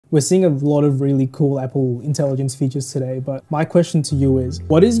We're seeing a lot of really cool Apple Intelligence features today, but my question to you is,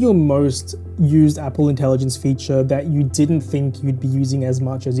 what is your most used Apple Intelligence feature that you didn't think you'd be using as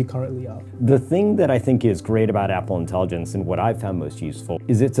much as you currently are? The thing that I think is great about Apple Intelligence and what I've found most useful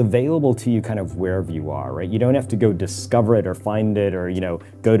is it's available to you kind of wherever you are, right? You don't have to go discover it or find it or,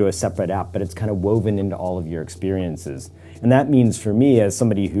 go to a separate app, but it's kind of woven into all of your experiences. And that means for me, as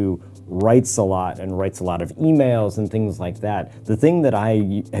somebody who writes a lot and writes a lot of emails and things like that, the thing that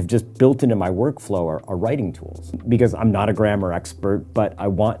I have just built into my workflow are writing tools. Because I'm not a grammar expert, but I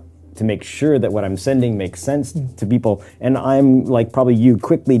want to make sure that what I'm sending makes sense to people. And I'm like probably you,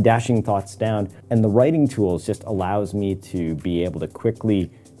 quickly dashing thoughts down. And the writing tools just allows me to be able to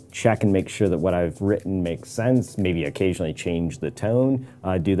quickly check and make sure that what I've written makes sense, maybe occasionally change the tone,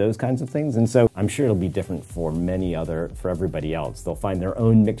 do those kinds of things. And so I'm sure it'll be different for for everybody else. They'll find their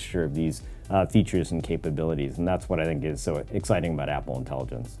own mixture of these features and capabilities, and that's what I think is so exciting about Apple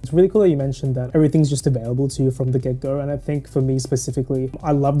Intelligence. It's really cool that you mentioned that everything's just available to you from the get-go, and I think for me specifically,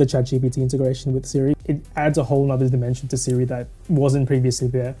 I love the ChatGPT integration with Siri. It adds a whole nother dimension to Siri that wasn't previously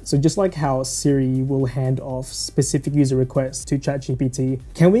there. So just like how Siri will hand off specific user requests to ChatGPT,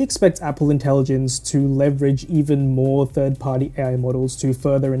 can we expect Apple Intelligence to leverage even more third-party AI models to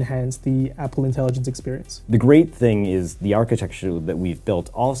further enhance the Apple Intelligence experience? The great thing is the architecture that we've built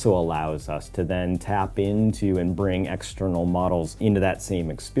also allows us to then tap into and bring external models into that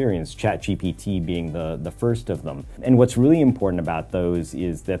same experience, ChatGPT being the first of them. And what's really important about those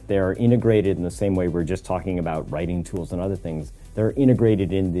is that they're integrated in the same way we're just talking about writing tools and other things. They're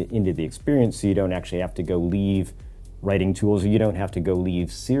integrated into the experience, so you don't actually have to go leave writing tools, or you don't have to go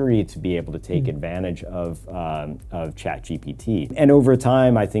leave Siri to be able to take advantage of ChatGPT. And over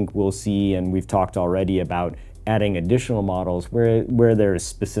time, I think we'll see, and we've talked already about adding additional models where there's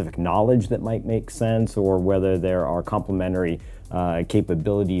specific knowledge that might make sense, or whether there are complementary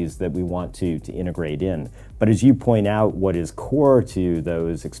capabilities that we want to integrate in. But as you point out, what is core to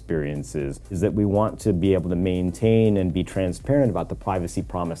those experiences is that we want to be able to maintain and be transparent about the privacy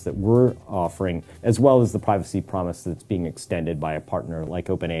promise that we're offering, as well as the privacy promise that's being extended by a partner like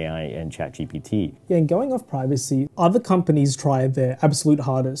OpenAI and ChatGPT. Yeah, and going off privacy, other companies try their absolute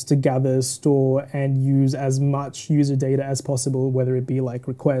hardest to gather, store, and use as much user data as possible, whether it be like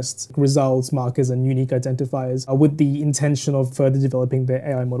requests, results, markers, and unique identifiers, with the intention of further developing their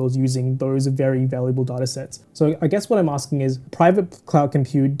AI models using those very valuable data sets. So I guess what I'm asking is, private cloud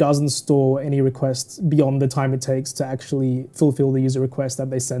compute doesn't store any requests beyond the time it takes to actually fulfill the user request that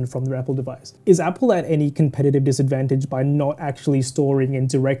they send from their Apple device. Is Apple at any competitive disadvantage by not actually storing and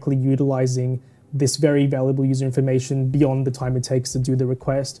directly utilizing this very valuable user information beyond the time it takes to do the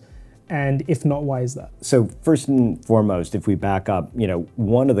request? And if not, why is that? So first and foremost, if we back up,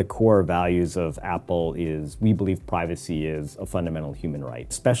 one of the core values of Apple is we believe privacy is a fundamental human right.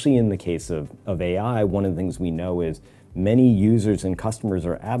 Especially in the case of AI, one of the things we know is many users and customers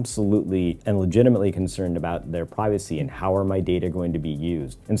are absolutely and legitimately concerned about their privacy and how are my data going to be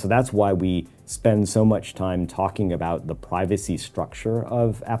used. And so that's why we spend so much time talking about the privacy structure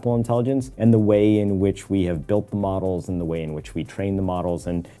of Apple Intelligence and the way in which we have built the models and the way in which we train the models,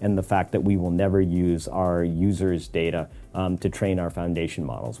 and the fact that we will never use our users' data to train our foundation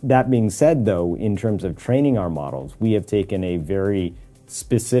models. That being said, though, in terms of training our models, we have taken a very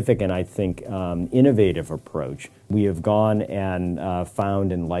specific and I think innovative approach. We have gone and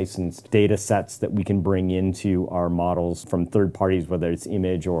found and licensed data sets that we can bring into our models from third parties, whether it's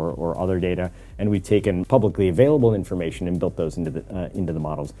image or other data, and we've taken publicly available information and built those into the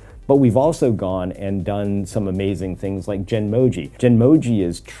models. But we've also gone and done some amazing things like Genmoji. Genmoji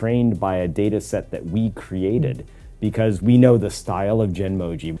is trained by a data set that we created because we know the style of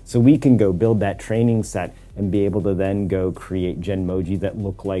Genmoji. So we can go build that training set and be able to then go create Genmoji that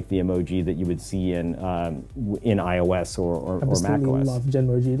look like the emoji that you would see in iOS or macOS. I absolutely love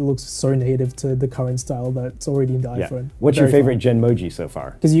Genmoji. It looks so native to the current style that's already in the iPhone. What's your favorite Genmoji so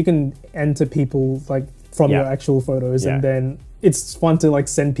far? Because you can enter people like from your actual photos, and then it's fun to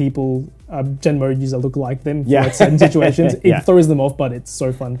send people Genmojis that look like them for certain situations. It throws them off, but it's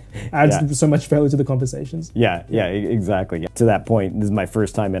so fun. Adds so much value to the conversations. Yeah, exactly. To that point, this is my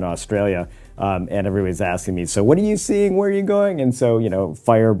first time in Australia, and everybody's asking me, so what are you seeing? Where are you going? And so,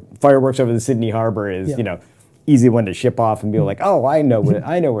 fireworks over the Sydney Harbor is, easy one to ship off and be like, oh, I know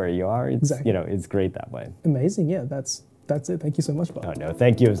where you are. It's, it's great that way. Amazing. Yeah, that's it. Thank you so much, Bob. Oh, no,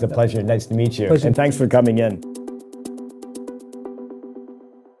 thank you. It was a pleasure. Nice to meet you. And thanks for coming in.